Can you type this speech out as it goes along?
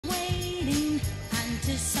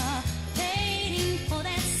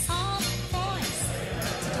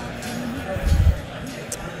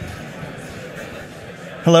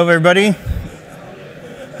Hello, everybody.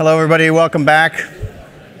 Hello, everybody. Welcome back.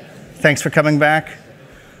 Thanks for coming back.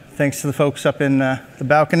 Thanks to the folks up in the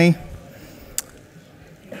balcony.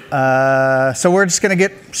 So we're just going to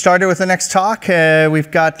get started with the next talk.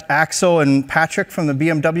 We've got Axel and Patrick from the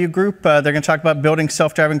BMW group. They're going to talk about building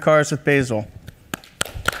self-driving cars with Bazel.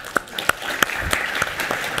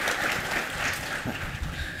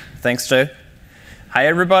 Thanks, Joe. Hi,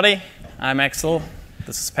 everybody. I'm Axel.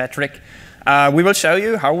 This is Patrick. We will show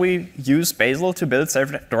you how we use Bazel to build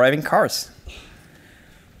self-driving cars.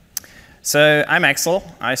 So I'm Axel.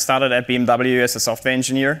 I started at BMW as a software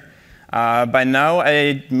engineer. By now,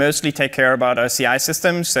 I mostly take care about our CI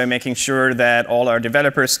system, so making sure that all our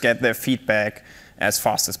developers get their feedback as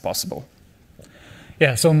fast as possible.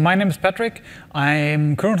 Yeah, so my name is Patrick.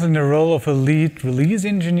 I'm currently in the role of a lead release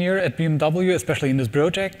engineer at BMW, especially in this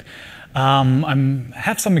project. I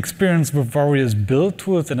have some experience with various build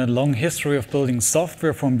tools and a long history of building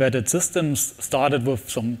software for embedded systems. Started with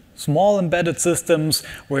some small embedded systems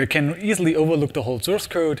where you can easily overlook the whole source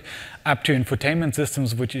code, up to infotainment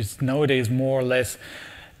systems, which is nowadays more or less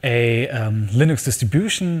a Linux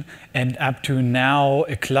distribution, and up to now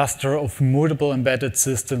a cluster of multiple embedded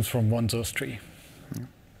systems from one source tree.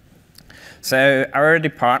 So our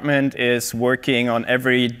department is working on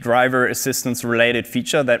every driver assistance related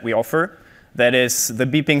feature that we offer. That is the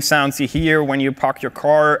beeping sounds you hear when you park your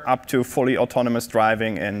car up to fully autonomous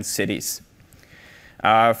driving in cities.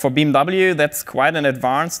 For BMW, that's quite an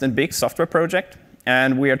advanced and big software project.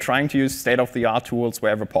 And we are trying to use state-of-the-art tools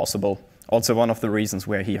wherever possible. Also one of the reasons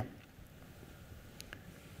we're here.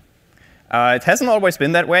 It hasn't always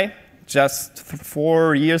been that way. Just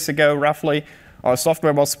 4 years ago, roughly, our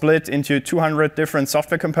software was split into 200 different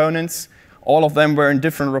software components. All of them were in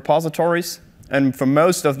different repositories. And for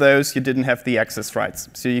most of those, you didn't have the access rights.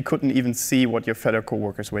 So you couldn't even see what your fellow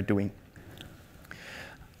coworkers were doing.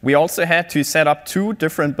 We also had to set up 2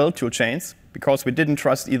 different build tool chains because we didn't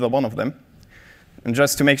trust either one of them. And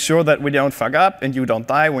just to make sure that we don't fuck up and you don't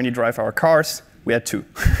die when you drive our cars, we had 2.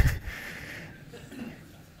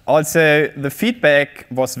 Also, the feedback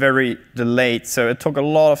was very delayed, so it took a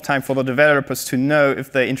lot of time for the developers to know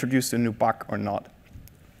if they introduced a new bug or not.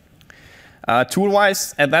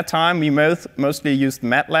 Tool-wise, at that time, we mostly used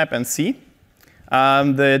MATLAB and C.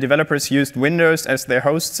 The developers used Windows as their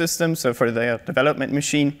host system, so for their development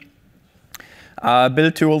machine.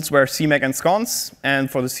 Build tools were CMake and sconce,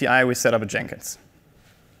 and for the CI, we set up a Jenkins.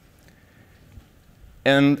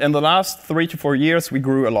 And in the last 3 to 4 years, we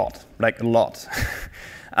grew a lot, like a lot.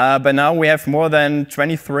 But now we have more than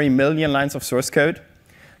 23 million lines of source code.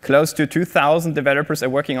 Close to 2,000 developers are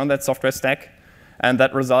working on that software stack. And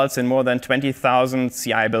that results in more than 20,000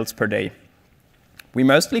 CI builds per day. We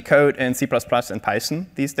mostly code in C++ and Python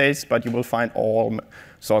these days, but you will find all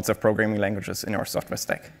sorts of programming languages in our software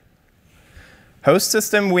stack. Host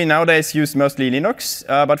system, we nowadays use mostly Linux,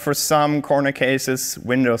 but for some corner cases,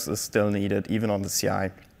 Windows is still needed, even on the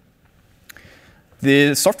CI.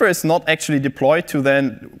 The software is not actually deployed to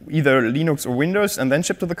then either Linux or Windows and then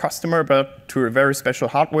shipped to the customer, but to a very special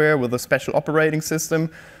hardware with a special operating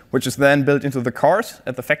system, which is then built into the cars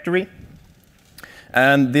at the factory.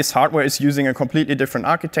 And this hardware is using a completely different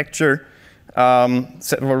architecture,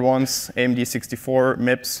 several ones, AMD 64,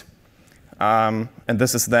 MIPS. And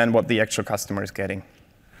this is then what the actual customer is getting.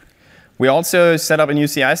 We also set up a new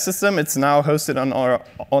CI system. It's now hosted on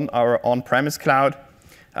our on-premise cloud.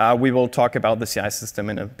 We will talk about the CI system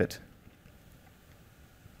in a bit.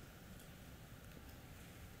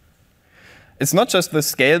 It's not just the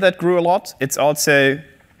scale that grew a lot. It's also,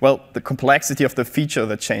 well, the complexity of the feature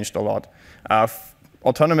that changed a lot.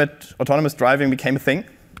 Autonomous driving became a thing.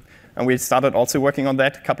 And we started also working on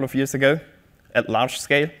that a couple of years ago at large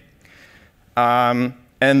scale.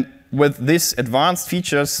 And with these advanced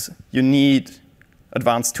features, you need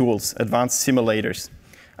advanced tools, advanced simulators.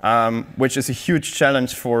 Which is a huge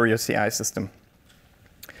challenge for your CI system.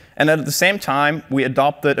 And at the same time, we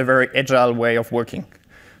adopted a very agile way of working.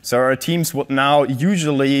 So our teams would now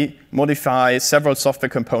usually modify several software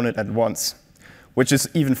components at once, which is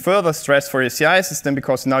even further stress for your CI system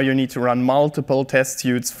because now you need to run multiple test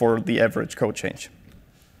suites for the average code change.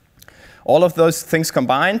 All of those things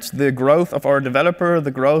combined, the growth of our developer, the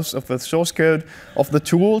growth of the source code, of the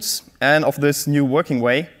tools, and of this new working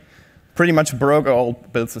way, pretty much broke our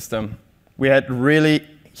old build system. We had really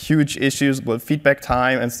huge issues with feedback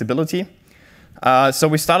time and stability. So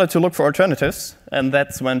we started to look for alternatives, and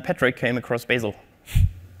that's when Patrick came across Bazel.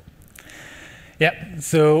 Yeah,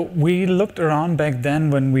 so we looked around back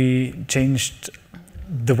then when we changed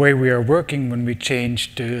the way we are working, when we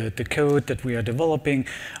changed the code that we are developing.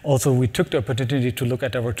 Also, we took the opportunity to look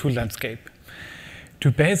at our tool landscape.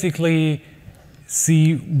 to basically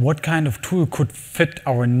see what kind of tool could fit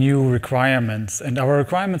our new requirements. And our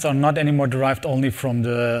requirements are not anymore derived only from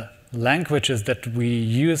the languages that we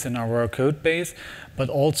use in our code base, but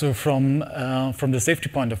also from the safety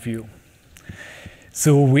point of view.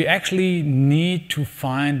 So we actually need to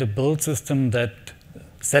find a build system that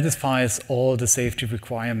satisfies all the safety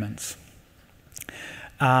requirements.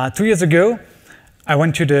 2 years ago, I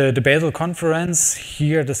went to the Bazel conference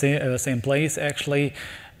here at the same place actually,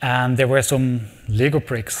 and there were some Lego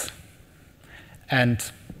bricks. And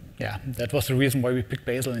yeah, that was the reason why we picked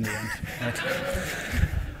Bazel in the end. Right?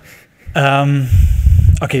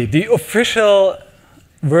 Okay, the official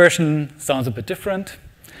version sounds a bit different.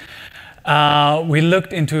 We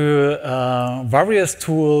looked into various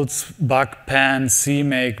tools, BugPan,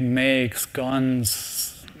 CMake, Makes,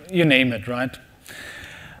 Guns, you name it, right?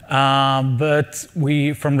 But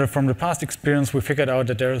from the past experience, we figured out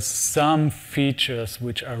that there are some features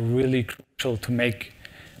which are really crucial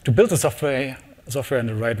to build the software in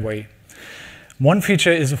the right way. One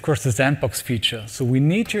feature is, of course, the sandbox feature. So we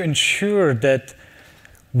need to ensure that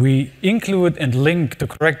we include and link the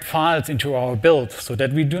correct files into our build, so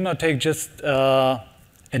that we do not take just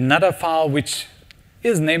another file which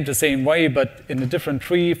is named the same way, but in a different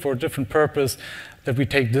tree for a different purpose, that we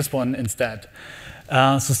take this one instead.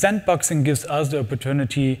 So sandboxing gives us the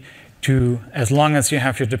opportunity to, as long as you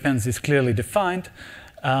have your dependencies clearly defined,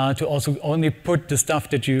 to also only put the stuff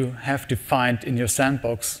that you have defined in your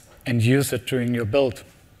sandbox and use it during your build.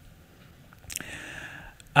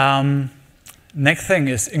 Next thing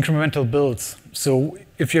is incremental builds. So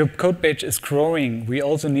if your code base is growing, we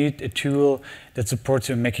also need a tool that supports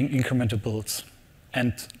you in making incremental builds.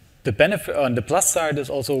 And the benefit on the plus side is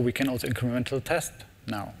also we can also incremental test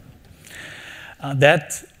now.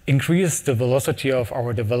 That increased the velocity of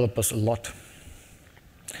our developers a lot.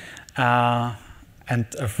 And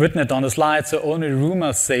I've written it on the slide, so only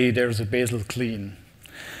rumors say there's a Bazel clean.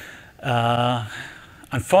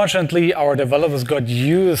 Unfortunately, our developers got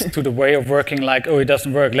used to the way of working like, oh, it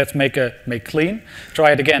doesn't work, let's make clean,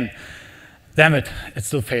 try it again. Damn it, it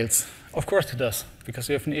still fails. Of course it does, because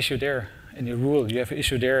you have an issue there in your rule, you have an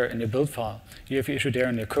issue there in your build file, you have an issue there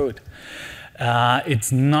in your code.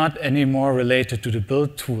 It's not anymore related to the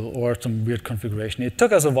build tool or some weird configuration. It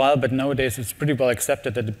took us a while, but nowadays it's pretty well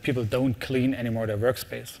accepted that the people don't clean anymore their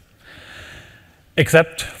workspace.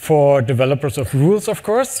 Except for developers of rules, of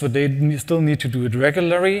course, so they still need to do it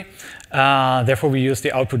regularly. Therefore, we use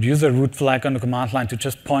the output user root flag on the command line to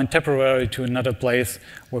just point temporarily to another place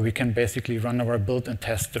where we can basically run our build and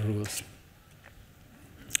test the rules.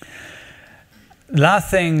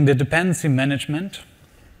 Last thing, the dependency management.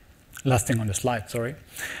 Last thing on the slide, sorry.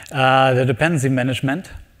 The dependency management.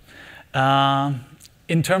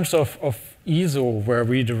 In terms of ISO, where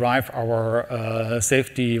we derive our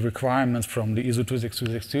safety requirements from the ISO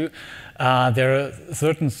 26262, there are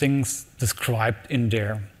certain things described in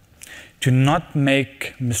there to not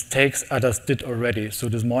make mistakes others did already. So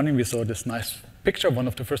this morning we saw this nice picture, one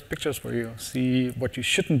of the first pictures where you see what you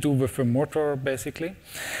shouldn't do with a motor, basically.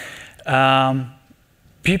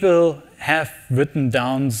 People have written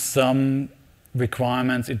down some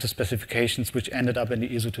requirements into specifications which ended up in the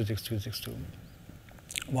ISO 26262.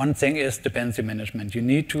 One thing is dependency management. You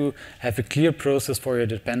need to have a clear process for your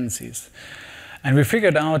dependencies. And we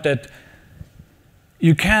figured out that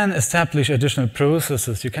you can establish additional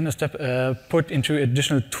processes, you can put into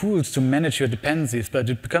additional tools to manage your dependencies, but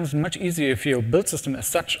it becomes much easier if your build system as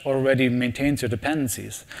such already maintains your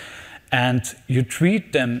dependencies. And you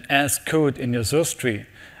treat them as code in your source tree.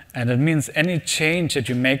 And it means any change that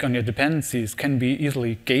you make on your dependencies can be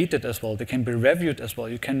easily gated as well. They can be reviewed as well.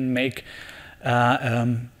 You can make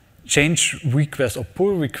change requests or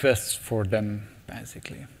pull requests for them,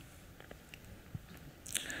 basically.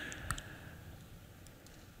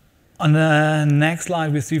 On the next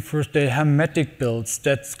slide, we see first the hermetic builds.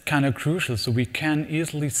 That's kind of crucial. So we can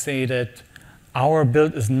easily say that our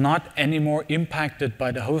build is not anymore impacted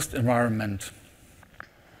by the host environment.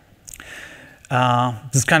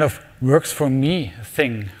 This kind of works for me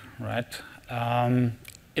thing, right?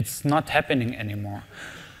 It's not happening anymore.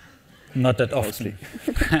 Not that often.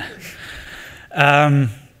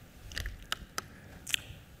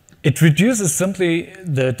 It reduces simply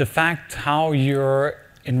the fact how your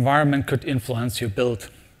environment could influence your build.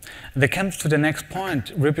 And that comes to the next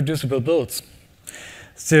point, reproducible builds.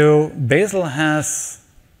 So Bazel has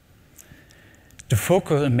the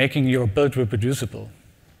focus on making your build reproducible.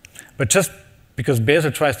 But just because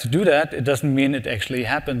Bazel tries to do that, it doesn't mean it actually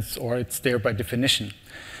happens or it's there by definition.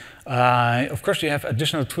 Of course, you have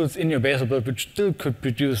additional tools in your Bazel build which still could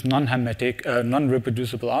produce non-hermetic,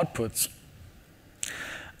 non-reproducible outputs.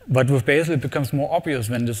 But with Bazel, it becomes more obvious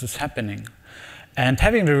when this is happening. And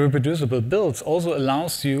having the reproducible builds also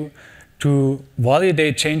allows you to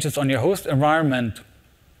validate changes on your host environment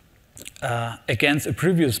against a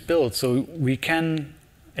previous build. So we can,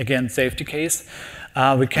 again, safety case,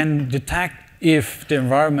 we can detect if the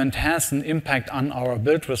environment has an impact on our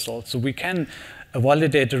build results. So we can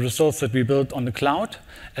validate the results that we built on the cloud,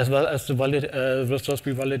 as well as the results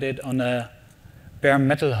we validate on a bare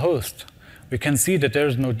metal host. We can see that there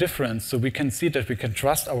is no difference. So we can see that we can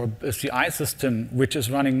trust our CI system, which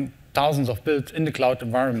is running thousands of builds in the cloud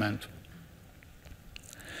environment.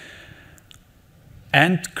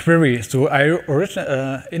 And query. So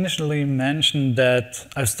I initially mentioned that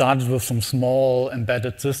I started with some small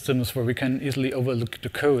embedded systems where we can easily overlook the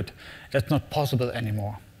code. That's not possible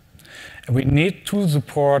anymore. And we need tool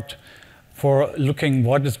support for looking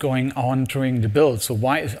what is going on during the build. So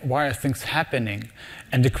why are things happening?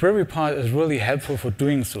 And the query part is really helpful for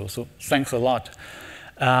doing so. So thanks a lot.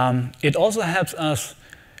 It also helps us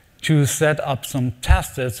to set up some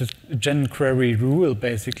tests. There's a gen query rule,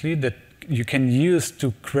 basically, that you can use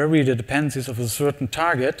to query the dependencies of a certain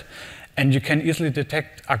target, and you can easily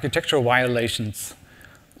detect architectural violations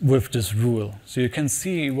with this rule. So you can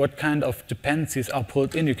see what kind of dependencies are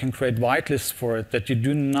pulled in. You can create whitelists for it, that you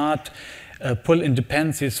do not pull in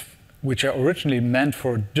dependencies which are originally meant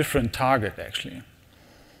for a different target, actually.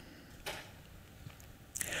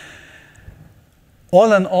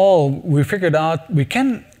 All in all, we figured out we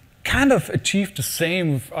can kind of achieve the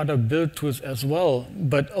same with other build tools as well,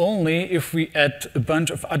 but only if we add a bunch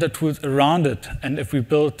of other tools around it, and if we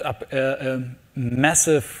build up a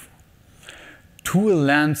massive tool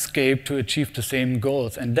landscape to achieve the same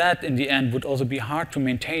goals. And that, in the end, would also be hard to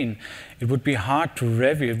maintain. It would be hard to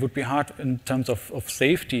review. It would be hard in terms of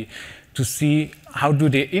safety to see how do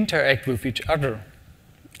they interact with each other,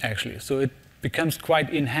 actually. So it becomes quite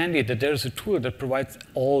handy that there's a tool that provides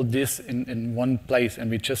all this in one place, and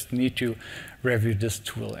we just need to review this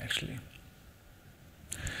tool, actually.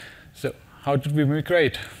 So how did we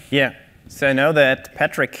migrate? Yeah. So now that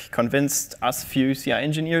Patrick convinced us few CI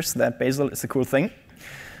engineers that Bazel is a cool thing,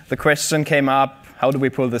 the question came up, how do we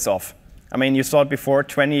pull this off? I mean, you saw it before,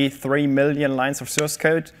 23 million lines of source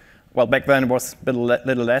code. Well, back then it was a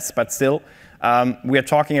little less, but still. We are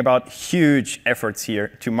talking about huge efforts here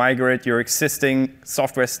to migrate your existing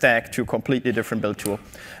software stack to a completely different build tool.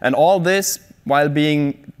 And all this while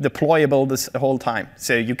being deployable this whole time.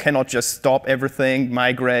 So you cannot just stop everything,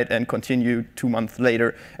 migrate, and continue 2 months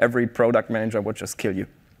later. Every product manager would just kill you.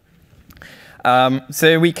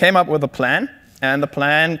 So we came up with a plan, and the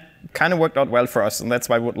plan kind of worked out well for us, and that's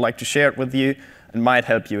why I would like to share it with you and might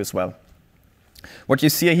help you as well. What you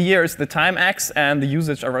see here is the time axis and the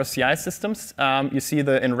usage of our CI systems. You see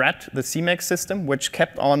in red the CMake system, which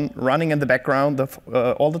kept on running in the background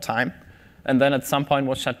all the time, and then at some point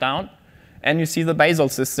was shut down. And you see the Bazel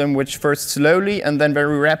system, which first slowly and then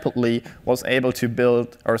very rapidly was able to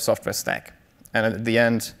build our software stack. And at the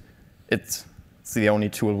end, it's the only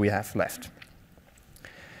tool we have left.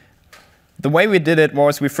 The way we did it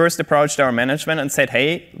was we first approached our management and said,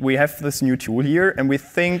 hey, we have this new tool here, and we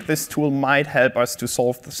think this tool might help us to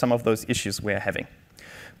solve some of those issues we're having.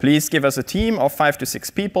 Please give us a team of 5 to 6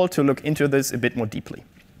 people to look into this a bit more deeply.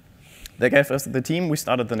 They gave us the team. We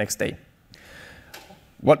started the next day.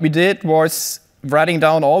 What we did was writing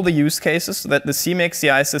down all the use cases that the CMake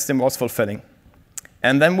CI system was fulfilling.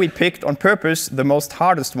 And then we picked on purpose the most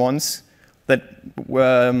hardest ones that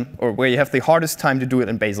or where you have the hardest time to do it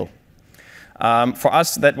in Bazel. For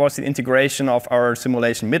us, that was the integration of our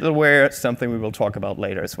simulation middleware, something we will talk about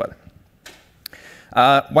later as well.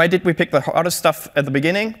 Why did we pick the hardest stuff at the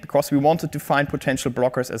beginning? Because we wanted to find potential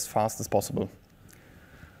blockers as fast as possible.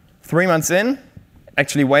 3 months in,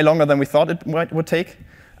 actually way longer than we thought it would take,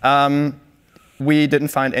 we didn't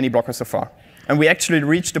find any blockers so far. And we actually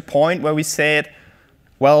reached a point where we said,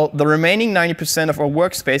 well, the remaining 90% of our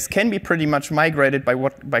workspace can be pretty much migrated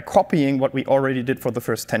by copying what we already did for the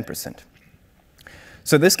first 10%.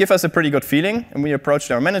 So this gave us a pretty good feeling, and we approached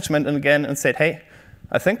our management again and said, hey,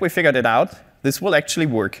 I think we figured it out. This will actually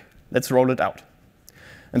work. Let's roll it out.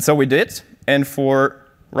 And so we did, and for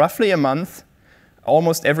roughly a month,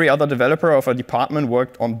 almost every other developer of our department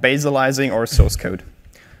worked on baselizing our source code.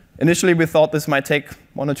 Initially, we thought this might take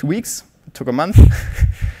 1 or 2 weeks. It took a month.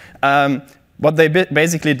 What they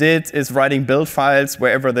basically did is writing build files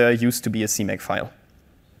wherever there used to be a CMake file.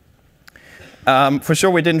 For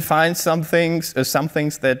sure, we didn't find some things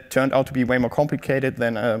that turned out to be way more complicated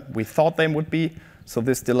than we thought they would be. So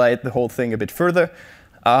this delayed the whole thing a bit further.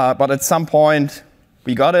 But at some point,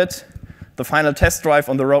 we got it. The final test drive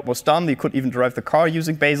on the road was done. You could even drive the car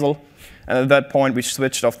using Bazel. And at that point, we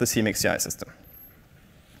switched off the CMake CI system.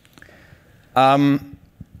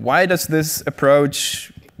 Why does this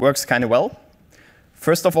approach works kind of well?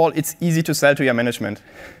 First of all, it's easy to sell to your management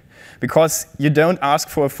because you don't ask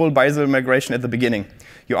for a full Bazel migration at the beginning.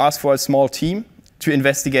 You ask for a small team to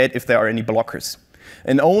investigate if there are any blockers.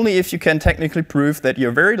 And only if you can technically prove that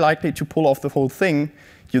you're very likely to pull off the whole thing,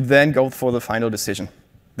 you then go for the final decision.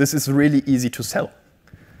 This is really easy to sell.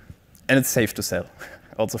 And it's safe to sell,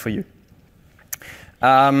 also for you.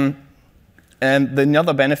 And the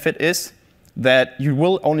other benefit is that you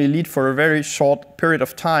will only need for a very short period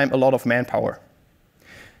of time a lot of manpower.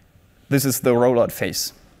 This is the rollout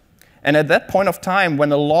phase. And at that point of time,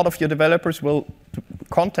 when a lot of your developers will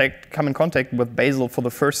come in contact with Bazel for the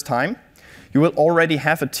first time, you will already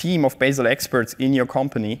have a team of Bazel experts in your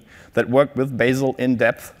company that work with Bazel in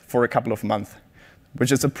depth for a couple of months,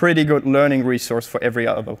 which is a pretty good learning resource for every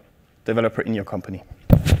other developer in your company.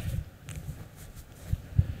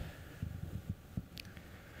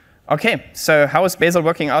 OK, so how is Bazel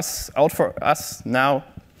working out for us now?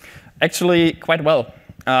 Actually, quite well.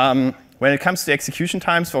 When it comes to execution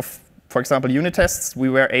times for example, unit tests, we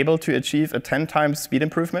were able to achieve a 10 times speed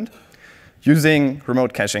improvement using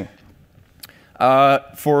remote caching.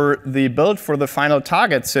 For the build for the final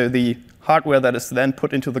target, so the hardware that is then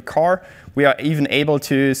put into the car, we are even able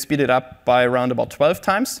to speed it up by around about 12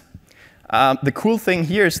 times. The cool thing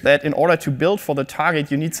here is that in order to build for the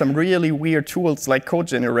target, you need some really weird tools like code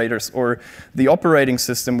generators or the operating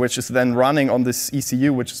system, which is then running on this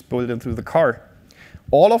ECU, which is built into the car.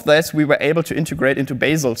 All of this we were able to integrate into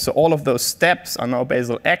Bazel, so all of those steps are now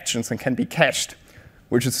Bazel actions and can be cached,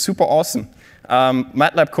 which is super awesome.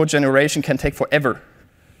 MATLAB code generation can take forever.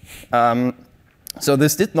 So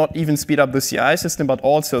this did not even speed up the CI system, but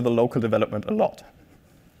also the local development a lot.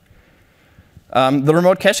 The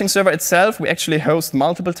remote caching server itself, we actually host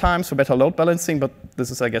multiple times for better load balancing, but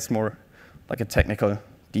this is, I guess, more like a technical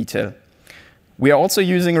detail. We are also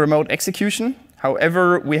using remote execution.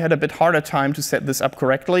 However, we had a bit harder time to set this up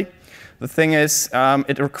correctly. The thing is,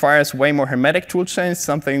 it requires way more hermetic tool chains,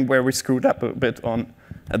 something where we screwed up a bit on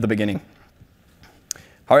at the beginning.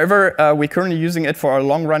 However, we're currently using it for our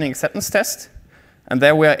long-running acceptance test, and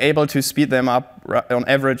there we are able to speed them up on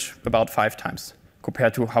average about 5 times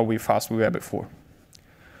compared to how fast we were before.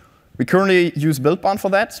 We currently use BuildBarn for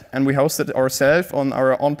that, and we host it ourselves on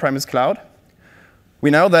our on-premise cloud. We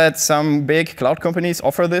know that some big cloud companies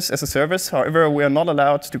offer this as a service. However, we are not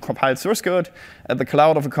allowed to compile source code at the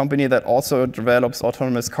cloud of a company that also develops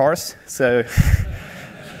autonomous cars. So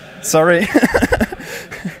sorry.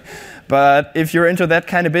 But if you're into that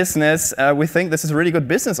kind of business, we think this is a really good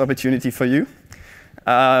business opportunity for you.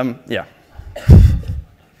 Yeah.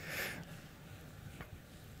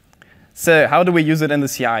 So how do we use it in the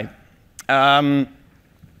CI? Actually,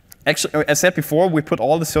 as I said before, we put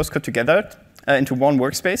all the source code together into one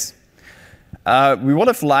workspace. We would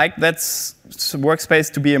have liked that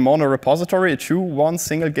workspace to be a mono repository, a true one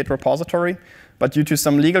single Git repository. But due to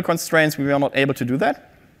some legal constraints, we were not able to do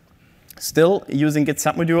that. Still, using Git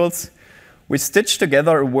submodules, we stitched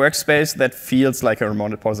together a workspace that feels like a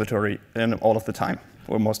remote repository all of the time,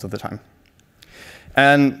 or most of the time.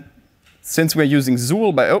 And since we're using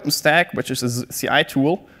Zool by OpenStack, which is a CI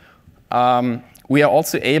tool, we are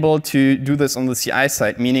also able to do this on the CI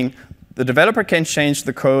side, meaning the developer can change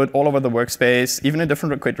the code all over the workspace, even in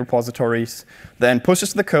different Git repositories, then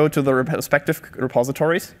pushes the code to the respective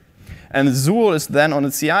repositories. And Zool is then on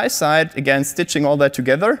the CI side, again, stitching all that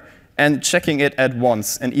together and checking it at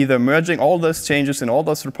once, and either merging all those changes in all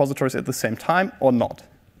those repositories at the same time or not.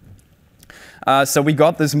 So we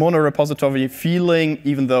got this mono repository feeling,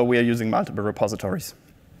 even though we are using multiple repositories.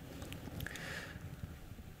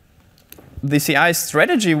 The CI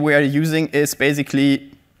strategy we are using is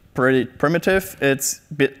basically pretty primitive. It's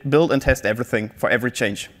build and test everything for every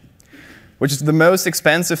change, which is the most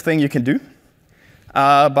expensive thing you can do.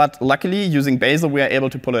 But luckily, using Bazel, we are able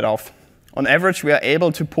to pull it off. On average, we are able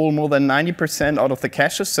to pull more than 90% out of the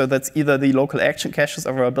caches. So that's either the local action caches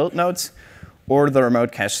of our build nodes or the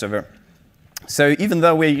remote cache server. So even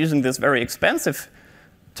though we're using this very expensive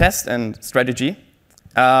test and strategy,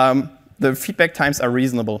 the feedback times are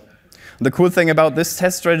reasonable. The cool thing about this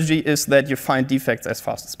test strategy is that you find defects as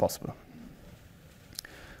fast as possible.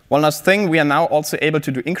 One last thing, we are now also able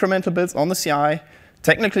to do incremental builds on the CI.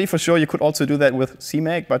 Technically, for sure, you could also do that with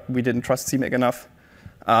CMake, but we didn't trust CMake enough.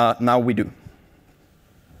 Now we do.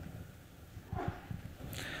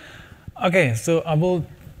 OK, so I will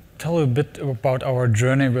tell you a bit about our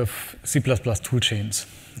journey with C++ toolchains.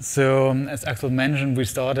 So as Axel mentioned, we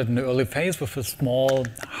started in the early phase with the small,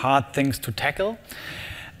 hard things to tackle.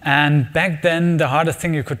 And back then, the hardest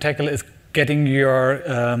thing you could tackle is getting your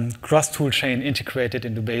cross toolchain integrated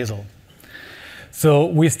into Bazel. So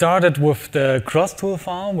we started with the cross tool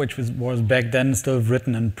file, which was back then still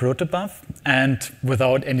written in protobuf and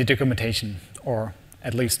without any documentation, or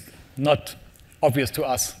at least not obvious to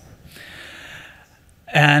us.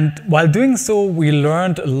 And while doing so, we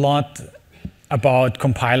learned a lot about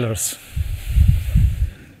compilers.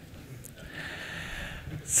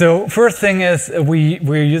 So first thing is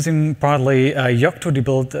we're using partly Yocto to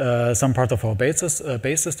build some part of our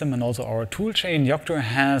base system and also our toolchain. Yocto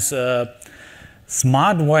has a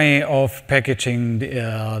smart way of packaging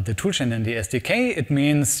the toolchain in the SDK. It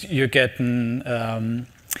means you get an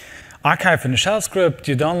archive in a shell script,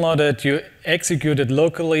 you download it, you execute it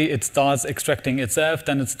locally, it starts extracting itself,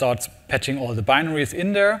 then it starts patching all the binaries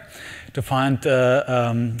in there to find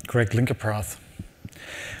the correct linker path.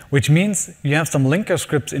 Which means you have some linker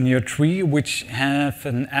scripts in your tree which have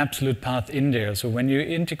an absolute path in there. So when you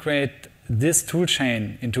integrate this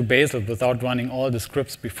toolchain into Bazel without running all the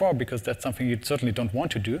scripts before, because that's something you certainly don't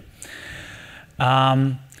want to do,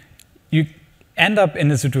 you end up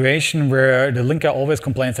in a situation where the linker always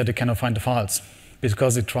complains that it cannot find the files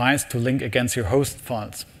because it tries to link against your host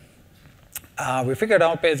files. We figured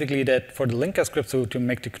out basically that for the linker script, so to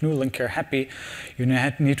make the GNU linker happy, you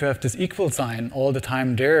need to have this equal sign all the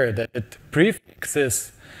time there, that it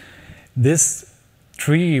prefixes this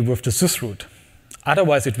tree with the sysroot.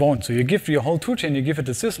 Otherwise, it won't. So you give your whole toolchain, you give it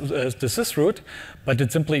the sysroot, but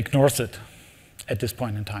it simply ignores it at this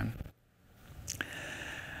point in time.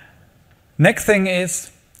 Next thing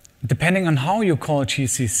is, depending on how you call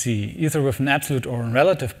GCC, either with an absolute or a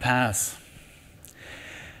relative path,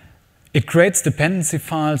 it creates dependency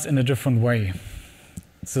files in a different way.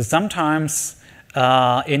 So sometimes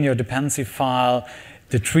in your dependency file,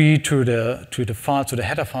 the tree to the files, to the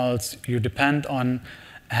header files, you depend on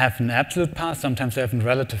have an absolute path, sometimes they have a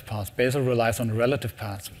relative path. Bazel relies on a relative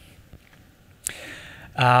path.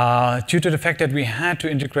 Due to the fact that we had to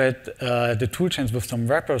integrate the toolchains with some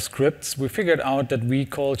wrapper scripts, we figured out that we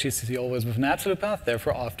call GCC always with an absolute path.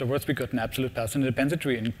 Therefore, afterwards, we got an absolute path in the dependency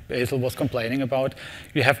tree. And Bazel was complaining about,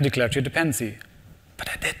 you haven't declared your dependency. But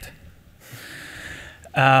I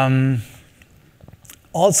did.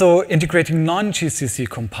 Also, integrating non-GCC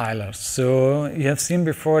compilers. So you have seen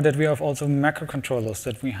before that we have also microcontrollers,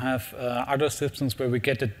 that we have other systems where we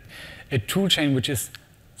get a toolchain which is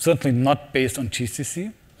certainly not based on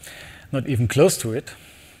GCC, not even close to it.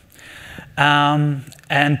 And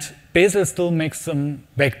Bazel still makes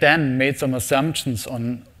back then made some assumptions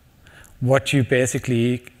on what you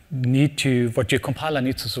basically what your compiler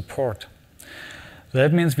needs to support. So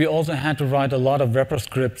that means we also had to write a lot of wrapper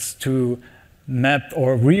scripts to map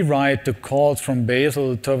or rewrite the calls from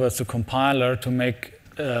Bazel towards the compiler to make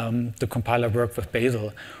the compiler work with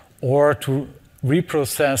Bazel, or to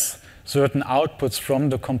reprocess certain outputs from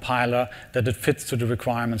the compiler that it fits to the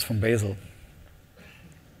requirements from Bazel.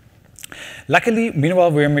 Luckily,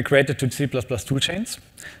 meanwhile, we migrated to C++ toolchains,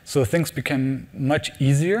 so things became much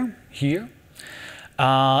easier here.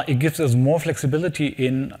 It gives us more flexibility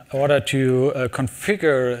in order to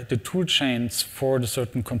configure the toolchains for the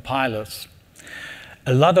certain compilers.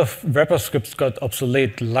 A lot of wrapper scripts got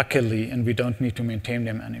obsolete, luckily, and we don't need to maintain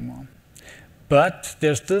them anymore. But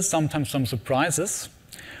there's still sometimes some surprises.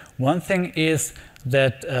 One thing is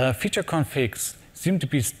that feature configs seem to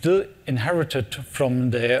be still inherited from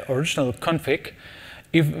the original config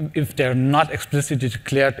if they're not explicitly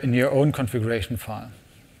declared in your own configuration file.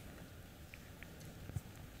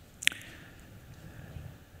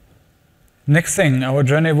 Next thing, our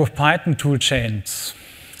journey with Python toolchains.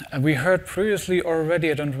 We heard previously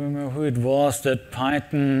already, I don't remember who it was, that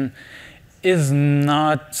Python is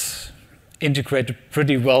not integrated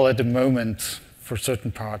pretty well at the moment for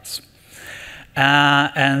certain parts.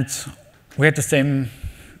 And we had the same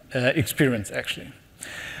experience, actually.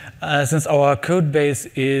 Since our code base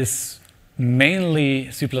is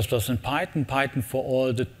mainly C++ and Python for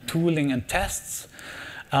all the tooling and tests,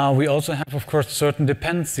 we also have, of course, certain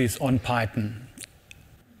dependencies on Python.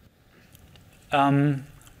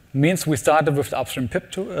 Means we started with the upstream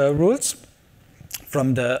pip rules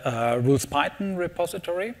from the rules Python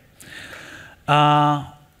repository,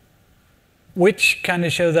 which kind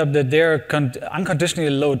of shows up that they're unconditionally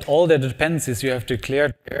load all the dependencies you have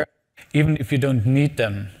declared there, even if you don't need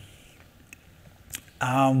them,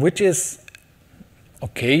 which is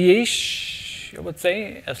okay-ish, I would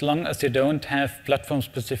say, as long as you don't have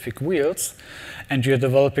platform-specific wheels and you're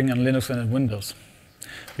developing on Linux and on Windows,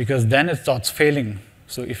 because then it starts failing.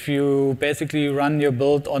 So if you basically run your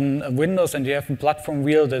build on Windows and you have a platform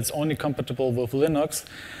wheel that's only compatible with Linux,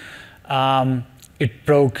 it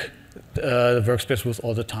broke the workspace rules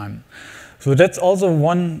all the time. So that's also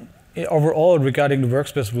one, overall regarding the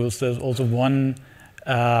workspace rules, there's also one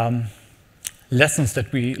lessons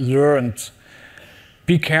that we learned.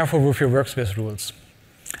 Be careful with your workspace rules.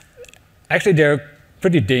 Actually, they're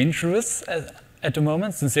pretty dangerous at the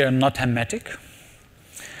moment since they are not hermetic.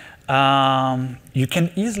 You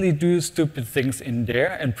can easily do stupid things in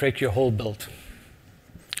there and break your whole build.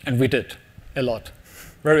 And we did a lot,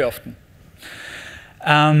 very often.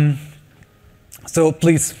 So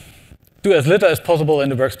please, do as little as possible in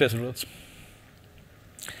the workspace rules.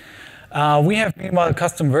 We have meanwhile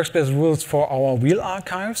custom workspace rules for our wheel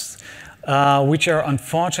archives, which are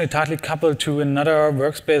unfortunately tightly coupled to another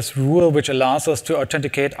workspace rule which allows us to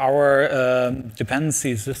authenticate our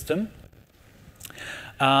dependency system.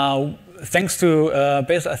 Thanks to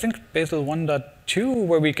Bazel, I think Bazel 1.2,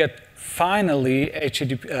 where we get finally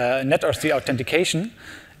NetRC authentication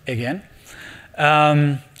again.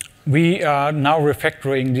 We are now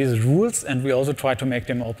refactoring these rules, and we also try to make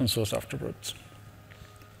them open source afterwards.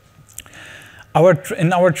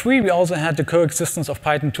 In our tree, we also had the coexistence of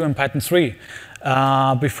Python 2 and Python 3.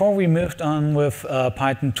 Before we moved on with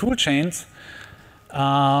Python toolchains,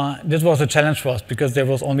 this was a challenge for us because there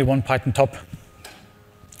was only one Python top.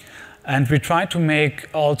 And we tried to make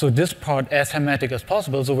also this part as hermetic as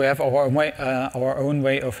possible, so we have our own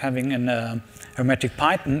way of having a hermetic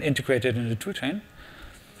Python integrated in the toolchain.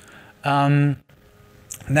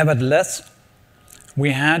 Nevertheless,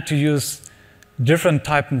 we had to use different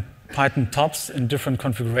Python tops in different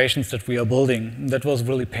configurations that we are building. That was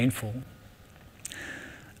really painful.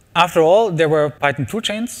 After all, there were Python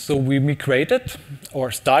toolchains, so we migrated, or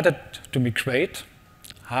started to migrate,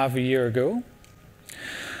 half a year ago.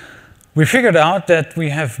 We figured out that we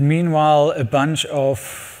have meanwhile a bunch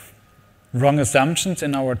of wrong assumptions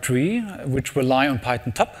in our tree, which rely on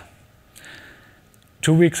Python top.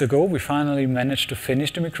 2 weeks ago, we finally managed to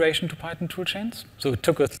finish the migration to Python toolchains. So it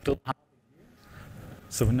took us still half a year.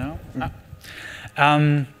 So now,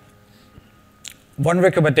 one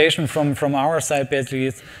recommendation from our side basically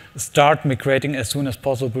is start migrating as soon as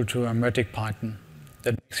possible to hermetic Python.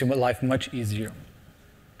 That makes your life much easier.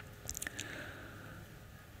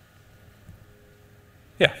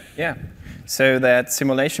 Yeah. So that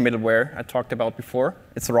simulation middleware I talked about before,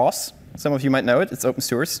 it's ROS. Some of you might know it. It's open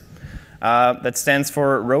source. That stands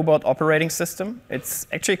for Robot Operating System. It's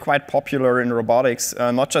actually quite popular in robotics,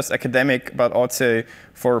 not just academic, but also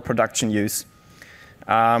for production use.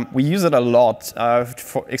 We use it a lot,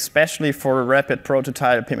 especially for rapid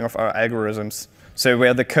prototyping of our algorithms. So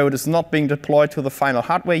where the code is not being deployed to the final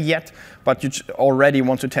hardware yet, but you already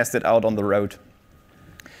want to test it out on the road.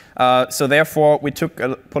 So therefore, we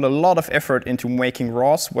put a lot of effort into making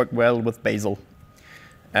ROS work well with Bazel.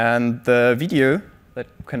 And the video that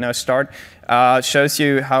can now start shows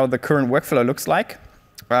you how the current workflow looks like.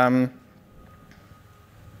 I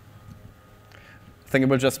think it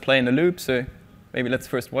will just play in a loop, so maybe let's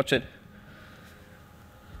first watch it.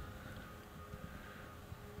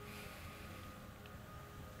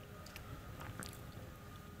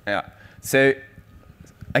 Yeah, so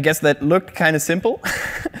I guess that looked kind of simple,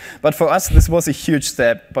 but for us this was a huge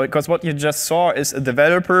step, because what you just saw is a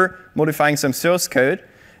developer modifying some source code,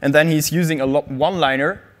 and then he's using a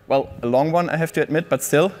one-liner, well, a long one I have to admit, but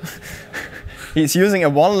still. He's using a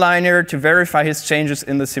one-liner to verify his changes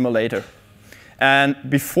in the simulator. And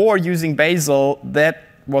before using Bazel, that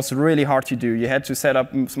was really hard to do. You had to set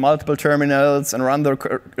up multiple terminals and run the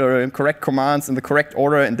correct commands in the correct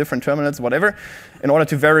order in different terminals, whatever, in order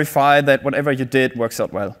to verify that whatever you did works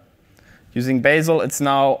out well. Using Bazel, it's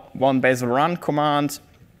now one Bazel run command,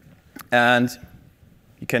 and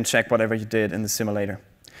you can check whatever you did in the simulator.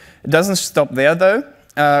 It doesn't stop there, though.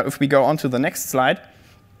 If we go on to the next slide,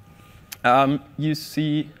 you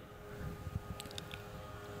see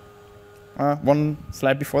one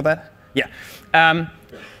slide before that. Yeah.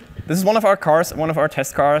 This is one of our cars, one of our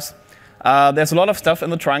test cars. There's a lot of stuff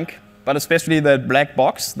in the trunk, but especially the black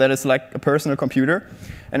box that is like a personal computer.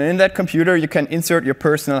 And in that computer, you can insert your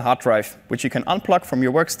personal hard drive, which you can unplug from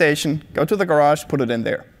your workstation, go to the garage, put it in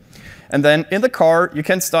there. And then in the car, you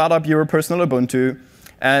can start up your personal Ubuntu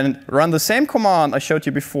and run the same command I showed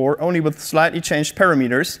you before, only with slightly changed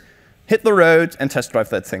parameters, hit the road, and test drive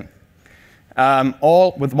that thing.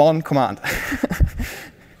 All with one command.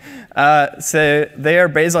 So there,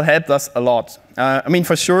 Bazel helped us a lot. I mean,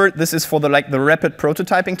 for sure, this is for the rapid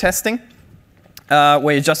prototyping testing,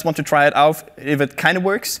 where you just want to try it out if it kind of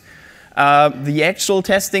works. The actual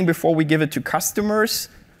testing before we give it to customers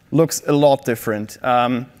looks a lot different.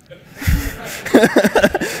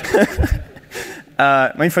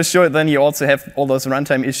 I mean, for sure, then you also have all those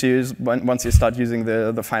runtime issues once you start using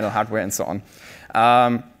the final hardware and so on.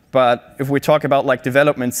 But if we talk about like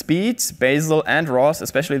development speeds, Bazel and ROS,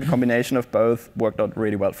 especially the combination of both, worked out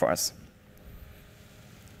really well for us.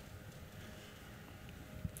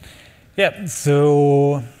 Yeah,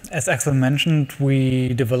 so as Axel mentioned,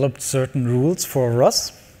 we developed certain rules for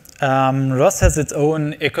ROS. ROS has its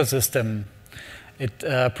own ecosystem. It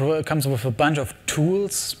comes with a bunch of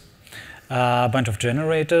tools, a bunch of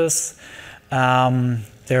generators.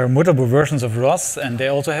 There are multiple versions of ROS, and they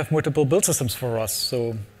also have multiple build systems for ROS.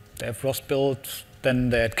 So they have ROS build, then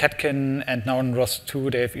they had Catkin, and now in ROS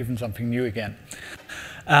 2 they have even something new again.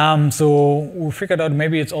 So we figured out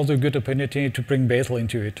maybe it's also a good opportunity to bring Bazel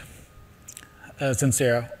into it, since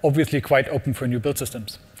they're obviously quite open for new build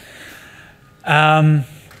systems.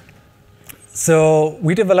 So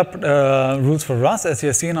we developed rules for ROS, as you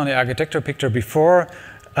have seen on the architecture picture before.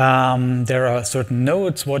 There are certain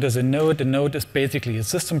nodes. What is a node? A node is basically a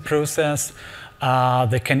system process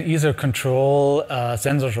that can either control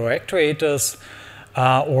sensors or actuators,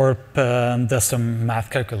 or does some math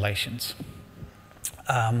calculations.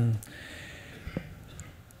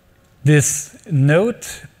 This node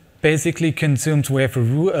basically consumes, we have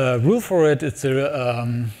a rule for it. It's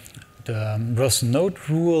the ROS node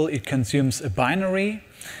rule. It consumes a binary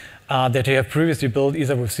that you have previously built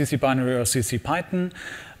either with CC binary or CC Python.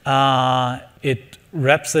 It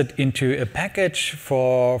wraps it into a package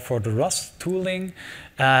for the ROS tooling.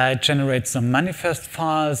 It generates some manifest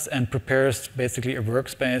files and prepares basically a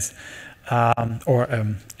workspace or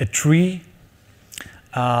a tree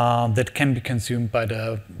that can be consumed by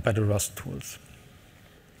the ROS tools.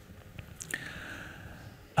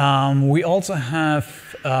 We also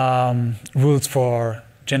have rules for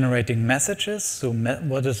generating messages. So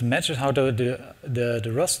what is a message? How do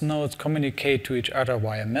the ROS nodes communicate to each other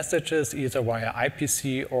via messages, either via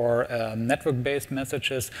IPC or network-based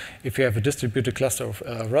messages, if you have a distributed cluster of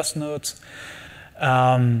ROS nodes.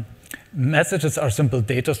 Messages are simple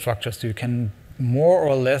data structures, so you can more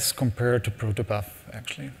or less compare to protobuf,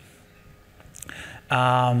 actually.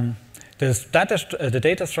 The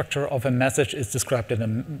data structure of a message is described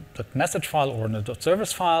in a .message file or in a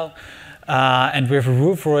 .service file. And we have a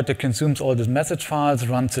rule for it that consumes all these message files,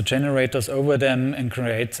 runs the generators over them, and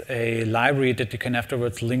creates a library that you can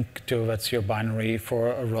afterwards link towards your binary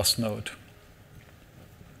for a ROS node.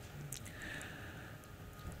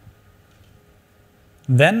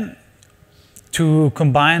 Then, to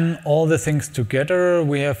combine all the things together,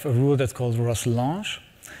 we have a rule that's called ROS launch.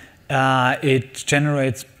 It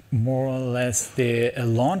generates more or less a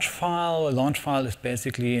launch file. A launch file is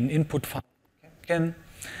basically an input file.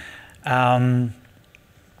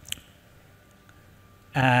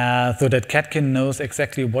 So that Catkin knows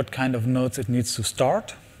exactly what kind of nodes it needs to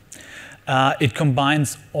start. It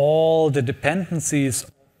combines all the dependencies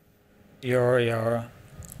of your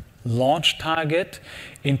launch target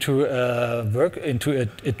into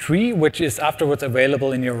a tree, which is afterwards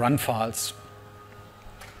available in your run files.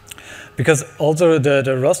 Because also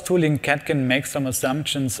the ROS tooling Catkin makes some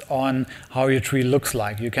assumptions on how your tree looks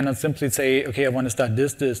like. You cannot simply say, okay, I want to start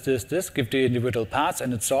this, give the individual paths,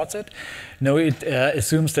 and it sorts it. No, it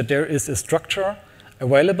assumes that there is a structure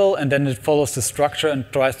available, and then it follows the structure and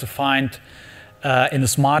tries to find, in a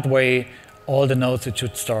smart way, all the nodes it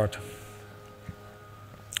should start.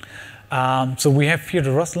 So we have here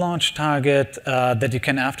the ROS launch target that you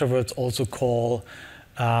can afterwards also call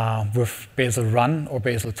with Bazel run or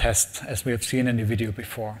Bazel test, as we have seen in the video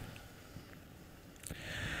before.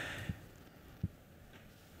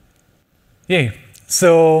 Yay.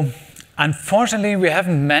 So unfortunately, we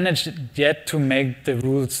haven't managed yet to make the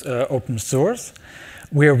rules open source.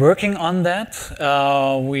 We are working on that.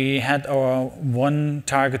 We had our one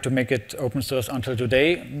target to make it open source until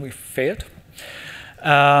today. We failed.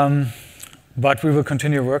 But we will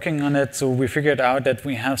continue working on it. So we figured out that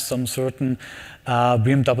we have some certain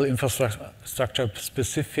BMW infrastructure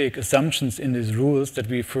specific assumptions in these rules that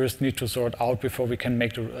we first need to sort out before we can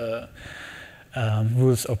make the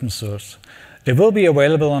rules open source. They will be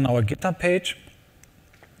available on our GitHub page.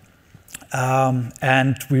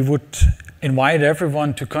 And we would invite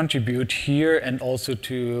everyone to contribute here and also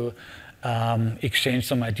to exchange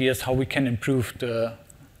some ideas how we can improve the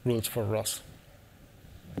rules for ROS.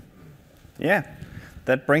 Yeah,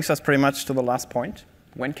 that brings us pretty much to the last point.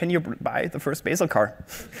 When can you buy the first Bazel car?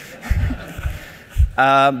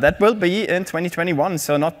 That will be in 2021,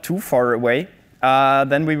 so not too far away.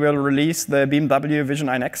 Then we will release the BMW Vision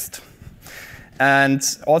i Next. And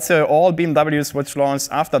also all BMWs which launch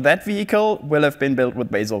after that vehicle will have been built with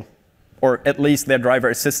Bazel. Or at least their driver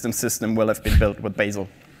assistance system will have been built with Bazel.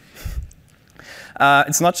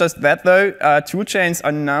 It's not just that, though. Toolchains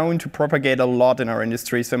are known to propagate a lot in our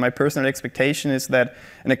industry. So my personal expectation is that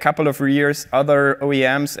in a couple of years, other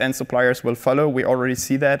OEMs and suppliers will follow. We already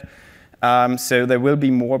see that. So there will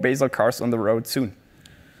be more Bazel cars on the road soon.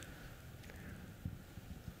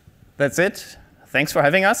 That's it. Thanks for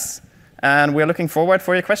having us. And we're looking forward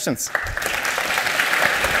for your questions.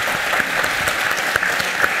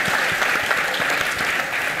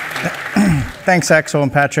 Thanks, Axel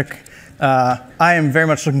and Patrick. I am very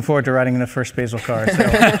much looking forward to riding in the first Bazel car.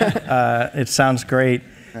 So, it sounds great.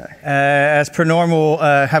 As per normal,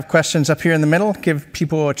 have questions up here in the middle. Give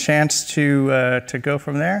people a chance to go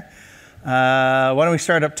from there. Why don't we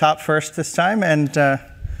start up top first this time, and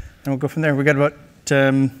we'll go from there. We got about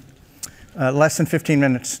less than 15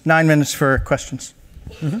 minutes, 9 minutes for questions.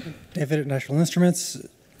 David at National Instruments.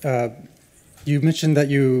 You mentioned that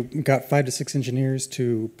you got 5 to 6 engineers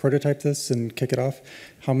to prototype this and kick it off.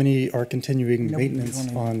 How many are continuing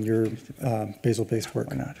maintenance on your Bazel-based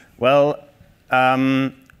work? Why not? Well,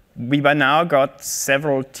 we by now got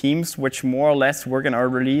several teams which more or less work in our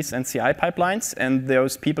release and CI pipelines, and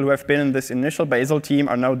those people who have been in this initial Bazel team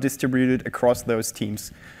are now distributed across those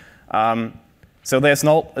teams. So there's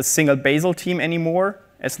not a single Bazel team anymore,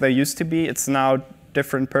 as there used to be. It's now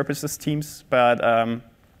different purposes teams, but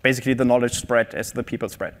basically the knowledge spread as the people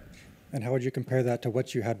spread. And how would you compare that to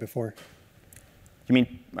what you had before? You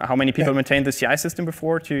mean how many people maintained the CI system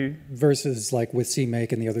before to? Versus like with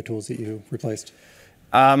CMake and the other tools that you replaced?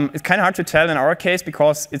 It's kind of hard to tell in our case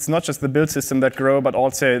because it's not just the build system that grow, but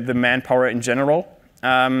also the manpower in general.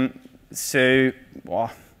 Well,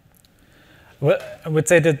 I would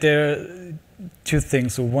say that there are two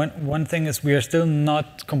things. So one thing is we are still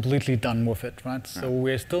not completely done with it, right? So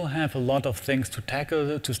we still have a lot of things to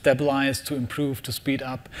tackle, to stabilize, to improve, to speed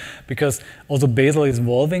up, because also Bazel is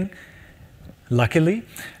evolving, luckily.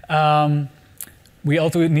 We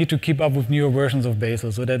also need to keep up with newer versions of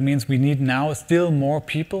Bazel. So that means we need now still more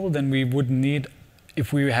people than we would need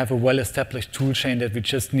if we have a well-established tool chain that we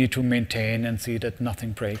just need to maintain and see that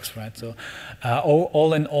nothing breaks, right? So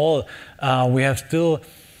all in all, we have still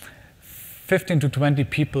 15 to 20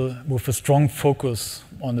 people with a strong focus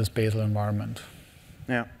on this Bazel environment.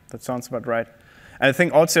 Yeah, that sounds about right. And I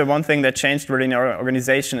think also one thing that changed really in our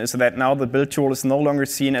organization is that now the build tool is no longer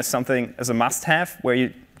seen as something as a must-have where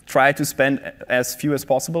you try to spend as few as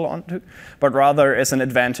possible on it, but rather as an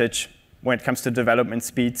advantage when it comes to development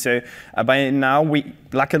speed. So by now we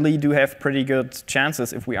luckily do have pretty good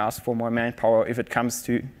chances if we ask for more manpower if it comes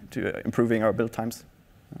to improving our build times.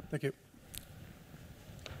 Thank you.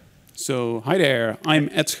 So, hi there, I'm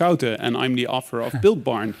Ed Schouten and I'm the author of Build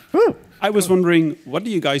Barn. I was wondering, what do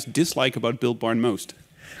you guys dislike about Build Barn most?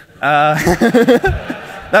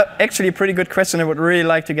 Actually, a pretty good question. I would really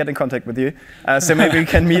like to get in contact with you. So maybe we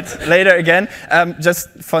can meet later again. Just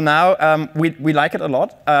for now, we like it a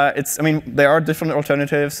lot. I mean, there are different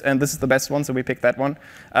alternatives, and this is the best one, so we picked that one.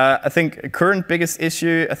 I think current biggest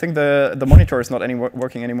issue, I think the monitor is not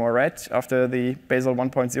working anymore, right? After the Bazel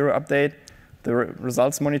 1.0 update, the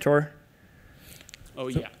results monitor. Oh,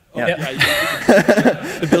 yeah. Yeah.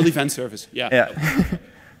 The build event service, yeah. Yeah.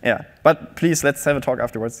 Yeah, but please, let's have a talk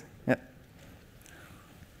afterwards. Yeah.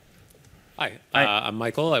 Hi, I'm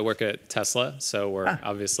Michael. I work at Tesla, so we're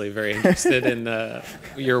obviously very interested in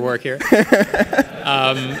your work here.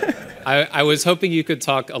 I was hoping you could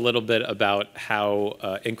talk a little bit about how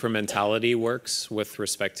incrementality works with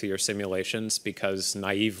respect to your simulations, because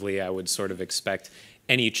naively I would sort of expect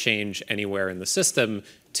any change anywhere in the system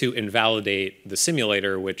to invalidate the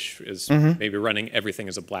simulator, which is maybe running everything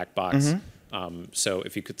as a black box. So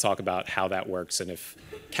if you could talk about how that works and if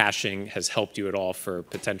caching has helped you at all for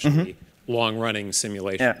potentially long-running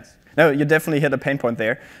simulations. Yeah. No, you definitely hit a pain point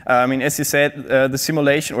there. I mean, as you said, the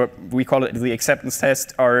simulation, or we call it the acceptance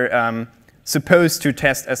test, are supposed to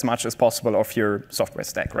test as much as possible of your software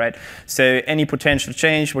stack, right? So any potential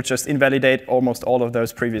change would just invalidate almost all of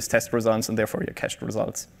those previous test results and therefore your cached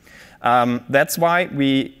results. That's why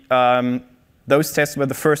those tests were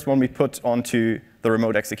the first one we put onto the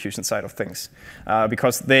remote execution side of things,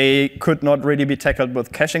 because they could not really be tackled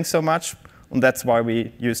with caching so much, and that's why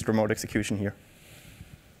we used remote execution here.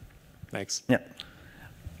 Thanks. Yeah.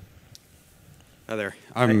 Hi there.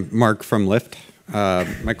 I'm Mark from Lyft.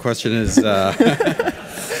 My question is,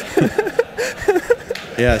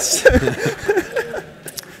 yes.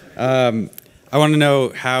 I want to know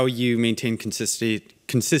how you maintain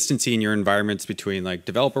consistency in your environments between like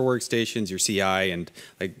developer workstations, your CI, and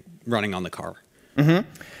like running on the car.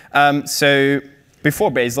 So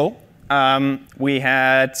before Bazel, we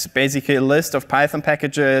had basically a list of Python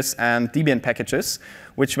packages and Debian packages,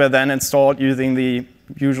 which were then installed using the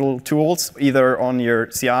usual tools, either on your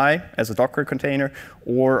CI as a Docker container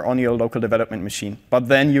or on your local development machine. But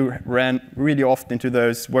then you ran really often into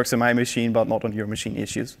those works on my machine, but not on your machine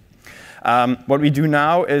issues. What we do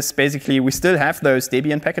now is basically we still have those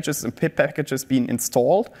Debian packages and pip packages being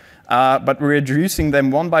installed, but we're reducing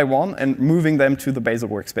them one by one and moving them to the Bazel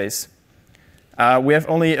workspace. We have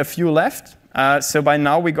only a few left, so by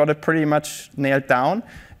now we got it pretty much nailed down,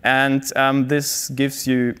 and this gives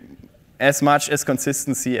you as much as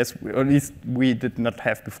consistency as at least we did not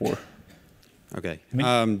have before. Okay.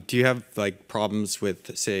 Do you have like problems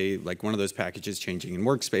with, say, like one of those packages changing in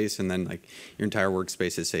workspace, and then like your entire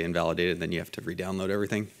workspace is, say, invalidated, and then you have to re-download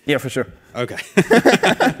everything? Yeah, for sure. Okay.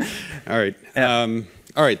 All right. Yeah.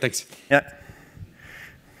 All right. Thanks. Yeah.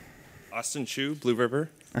 Austin Chu, Blue River.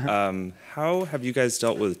 How have you guys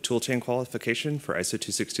dealt with toolchain qualification for ISO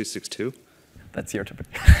 26262? That's your topic.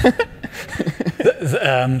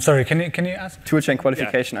 Sorry, can you ask? Toolchain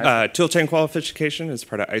qualification. Yeah. Toolchain qualification is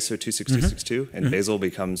part of ISO 26262, and Bazel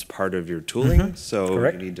becomes part of your tooling, so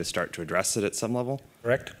Correct. you need to start to address it at some level.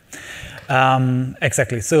 Correct.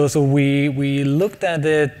 Exactly. So we looked at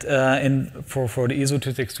it for the ISO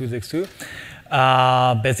 26262.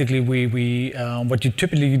 Basically, what you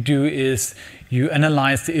typically do is you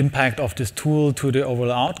analyze the impact of this tool to the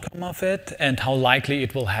overall outcome of it and how likely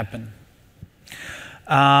it will happen.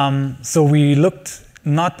 So we looked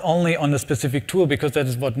not only on the specific tool, because that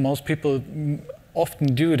is what most people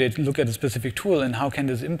often do. They look at a specific tool and how can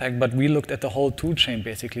this impact, but we looked at the whole tool chain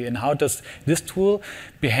basically, and how does this tool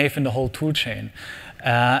behave in the whole tool chain.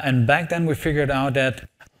 And back then we figured out that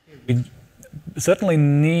we certainly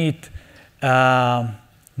need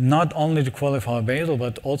not only to qualify Bazel,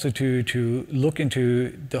 but also to look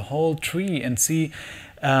into the whole tree and see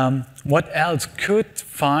what else could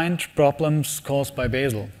find problems caused by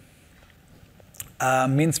Bazel.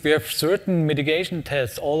 Means we have certain mitigation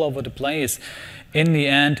tests all over the place in the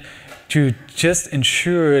end to just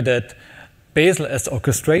ensure that Bazel as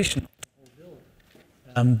orchestration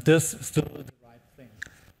does still the right thing.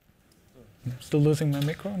 Still losing my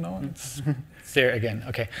micro? No, it's there again.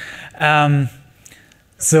 Okay.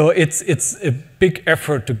 So it's a big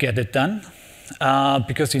effort to get it done.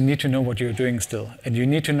 Because you need to know what you're doing still, and you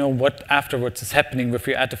need to know what afterwards is happening with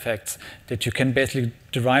your artifacts, that you can basically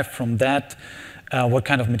derive from that what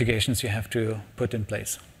kind of mitigations you have to put in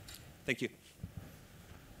place. Thank you.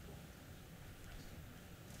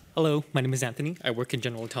 Hello, my name is Anthony. I work in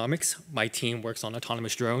General Atomics. My team works on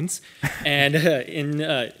autonomous drones. And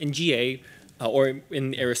in GA, or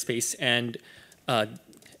in aerospace and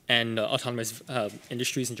autonomous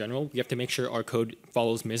industries in general, we have to make sure our code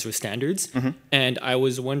follows MISRA standards. And I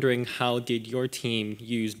was wondering, how did your team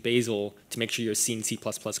use Bazel to make sure your C and C++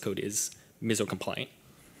 code is MISRA compliant?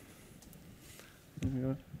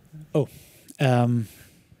 Oh,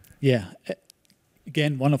 yeah.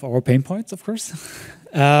 Again, one of our pain points, of course.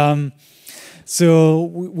 So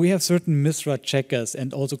we have certain MISRA checkers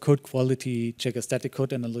and also code quality checkers, static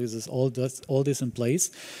code analysis, all this in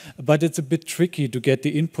place. But it's a bit tricky to get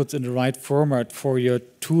the inputs in the right format for your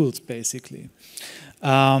tools, basically.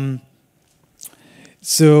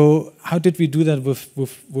 So how did we do that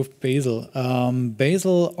with Bazel?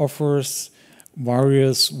 Bazel offers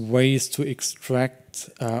various ways to extract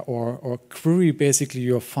or query basically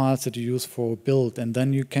your files that you use for build, and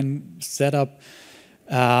then you can set up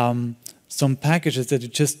some packages that you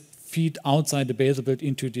just feed outside the Bazel build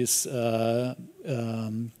into these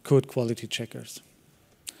code quality checkers.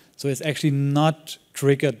 So it's actually not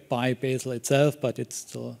triggered by Bazel itself, but it's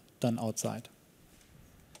still done outside.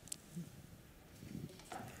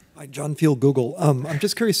 Hi, John Field, Google. I'm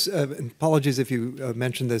just curious, apologies if you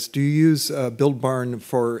mentioned this, do you use Build Barn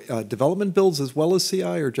for development builds as well as CI,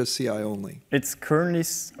 or just CI only? It's currently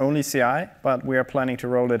only CI, but we are planning to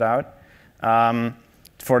roll it out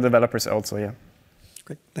for developers also, yeah.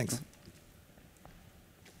 Great, thanks.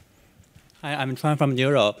 Hi, I'm Chuan from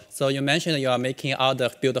Neuro. So you mentioned you are making all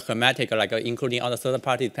the build hermetic, like including all the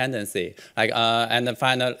third-party dependency, like and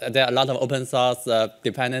find there are a lot of open source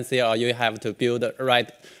dependency, or you have to build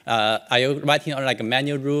right. Are you writing like a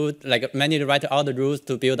manual route, like manually write all the rules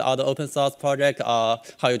to build all the open source project, or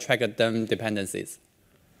how you track them dependencies?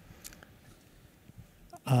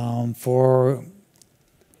 For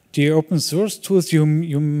the open source tools, you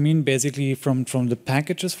mean basically from the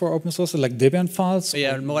packages for open source, like Debian files,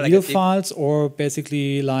 yeah, more real like files, or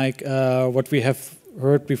basically like what we have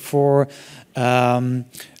heard before, the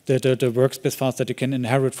workspace files that you can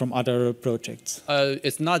inherit from other projects?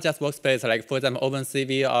 It's not just workspace, like for example,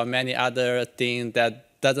 OpenCV or many other things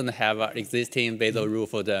that doesn't have an existing Bazel rule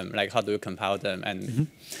for them. Like how do you compile them and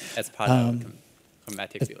as part of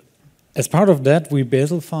hermetic build. As part of that, we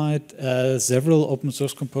Bazel-fied several open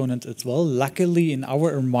source components as well. Luckily, in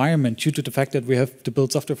our environment, due to the fact that we have to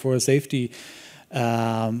build software for a safety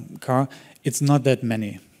car, it's not that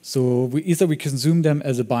many. So either we consume them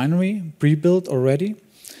as a binary, pre-built already,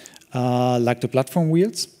 like the platform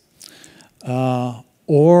wheels,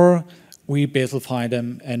 or we Bazel-fy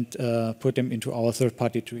them and put them into our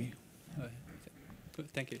third-party tree. Good,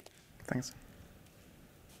 thank you. Thanks.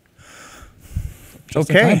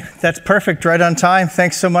 Okay, that's perfect, right on time.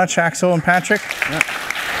 Thanks so much, Axel and Patrick. Yeah.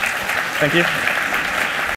 Thank you.